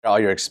all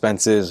your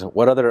expenses.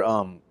 What other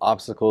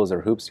obstacles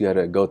or hoops you had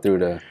to go through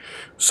to?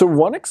 So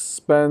one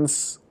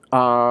expense,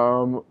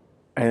 and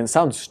it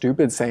sounds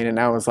stupid saying it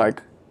now, is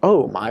like,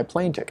 oh, my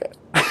plane ticket.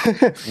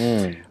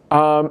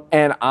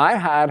 And I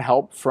had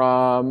help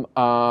from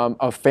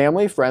a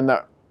family friend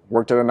that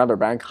worked at another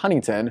bank,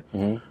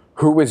 Huntington,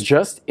 who was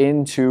just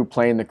into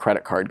playing the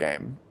credit card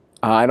game.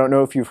 I don't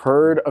know if you've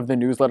heard of the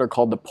newsletter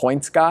called The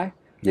Points Guy.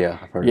 Yeah,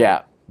 I've heard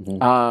Yeah. of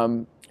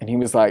it. And he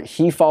was like,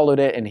 he followed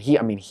it, and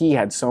he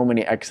had so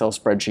many Excel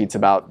spreadsheets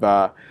about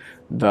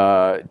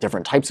the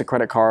different types of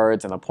credit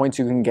cards and the points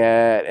you can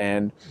get,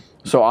 and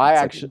so I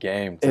It's actually, like a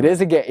game. it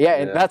is a game, yeah,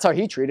 and that's how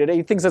he treated it.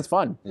 He thinks it's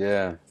fun.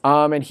 Yeah.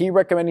 And he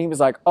recommended, he was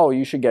like, oh,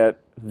 you should get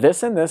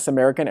this and this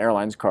American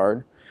Airlines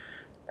card,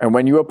 and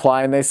when you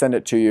apply and they send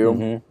it to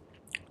you,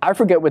 I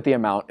forget what the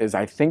amount is.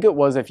 I think it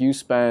was if you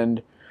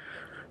spend,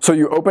 so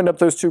you opened up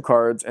those two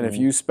cards, and if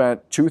you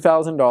spent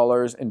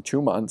 $2,000 in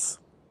 2 months.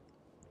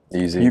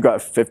 Easy. You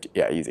got 50,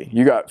 yeah, easy.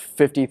 You got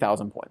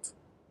 50,000 points.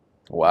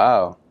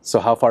 Wow. So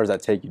how far does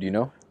that take you? Do you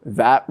know?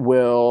 That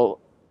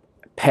will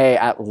pay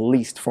at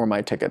least for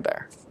my ticket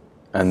there.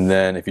 And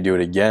then if you do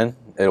it again,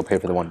 it'll pay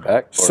for the one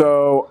back? Or?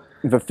 So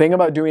the thing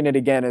about doing it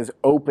again is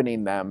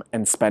opening them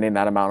and spending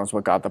that amount is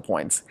what got the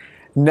points.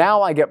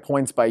 Now I get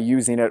points by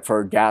using it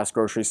for gas,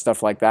 groceries,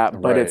 stuff like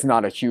that, but it's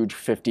not a huge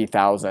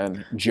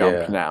 50,000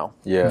 jump now.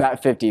 Yeah.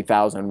 That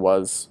 50,000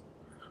 was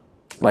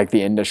like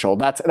the initial,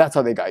 that's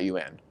how they got you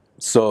in.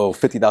 So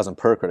 50,000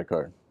 per credit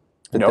card?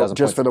 No, just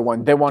points. for the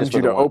one. They wanted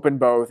you to one. open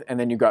both, and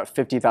then you got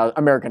 50,000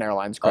 American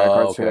Airlines credit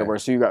cards. Okay. They were,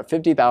 so you got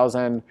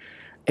 50,000.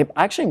 It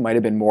actually might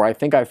have been more. I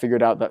think I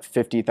figured out that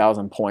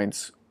 50,000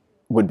 points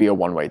would be a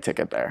one-way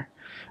ticket there.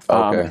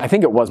 Okay. I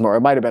think it was more.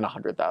 It might have been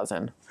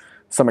 100,000.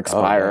 Some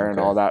expire and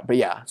all that. But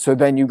yeah, so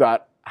then you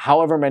got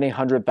however many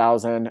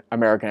 100,000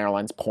 American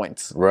Airlines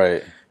points.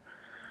 Right.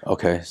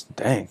 Okay.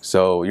 Dang.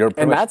 So you're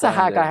pretty And much that's a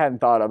hack flying I hadn't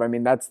thought of. I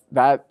mean,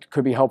 that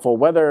could be helpful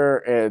whether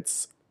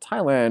it's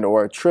Thailand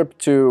or a trip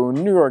to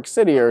New York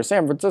City or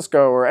San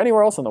Francisco or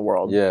anywhere else in the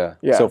world. Yeah.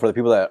 Yeah. So for the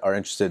people that are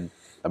interested,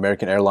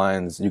 American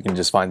Airlines, you can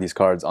just find these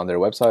cards on their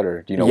website,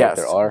 or do you know what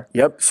there are?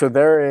 Yep. So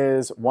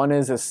one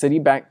is a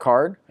Citibank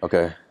card,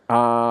 Okay.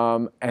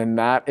 and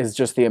that is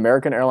just the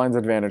American Airlines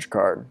Advantage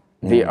card.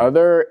 The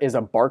other is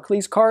a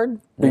Barclays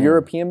card, the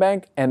European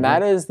bank, and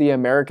that is the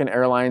American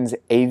Airlines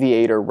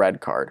Aviator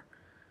Red card.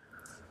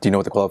 Do you know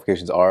what the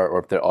qualifications are, or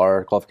if there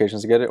are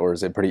qualifications to get it, or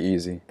is it pretty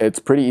easy? It's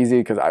pretty easy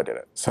because I did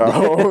it.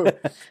 So,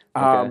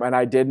 and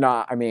I did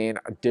not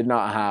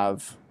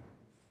have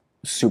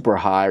super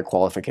high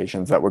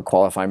qualifications that would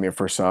qualify me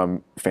for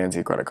some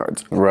fancy credit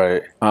cards.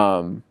 Right.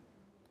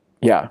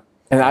 Yeah.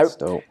 And That's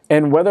dope.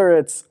 and whether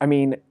it's,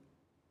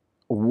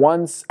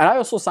 once, and I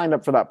also signed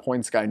up for that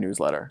Points Guy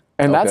newsletter,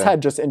 and that's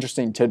had just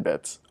interesting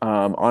tidbits,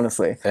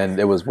 honestly. And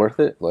it was worth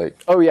it?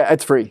 Like, Oh yeah,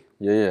 it's free.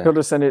 yeah. He'll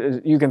just send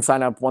it. You can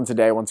sign up once a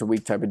day, once a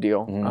week type of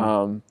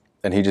deal.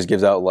 And he just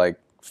gives out like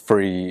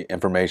free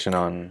information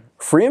on.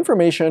 Free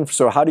information.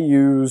 So how to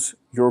use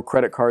your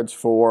credit cards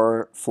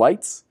for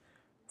flights,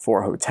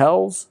 for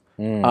hotels.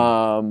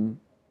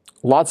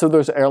 Lots of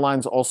those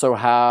airlines also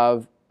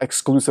have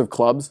exclusive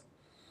clubs.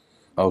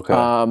 Okay.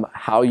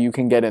 How you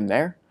can get in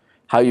there,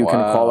 how you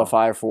can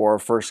qualify for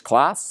first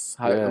class,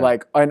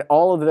 and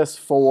all of this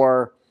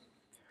for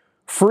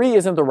free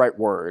isn't the right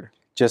word.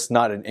 Just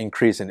not an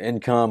increase in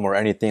income or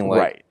anything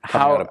like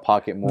coming out of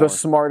pocket more. The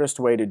smartest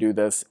way to do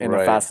this in the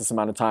fastest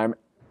amount of time.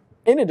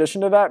 In addition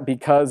to that,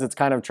 because it's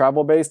kind of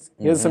travel based,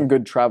 he has some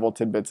good travel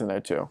tidbits in there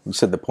too. You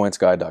said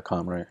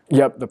thepointsguy.com, right?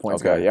 Yep, the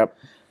Points Guy. Yep.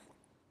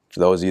 For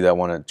those of you that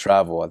want to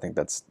travel, I think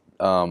that's.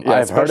 Yeah,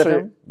 I've heard of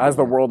him as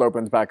the world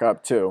opens back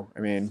up too.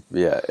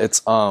 Yeah,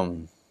 it's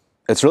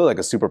really like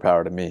a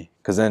superpower to me,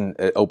 because then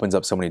it opens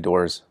up so many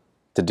doors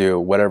to do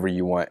whatever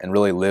you want and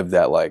really live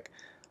that like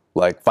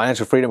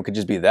financial freedom could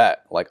just be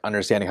that, like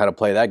understanding how to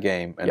play that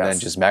game and then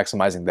just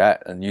maximizing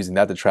that and using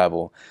that to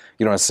travel.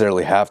 You don't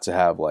necessarily have to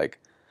have like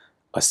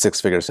a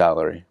 6-figure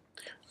salary.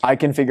 I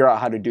can figure out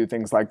how to do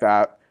things like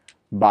that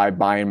by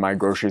buying my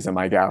groceries and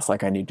my gas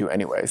like I need to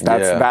anyways.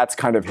 That's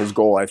kind of his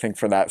goal, I think,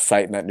 for that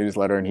site and that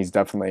newsletter, and he's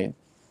definitely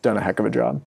done a heck of a job.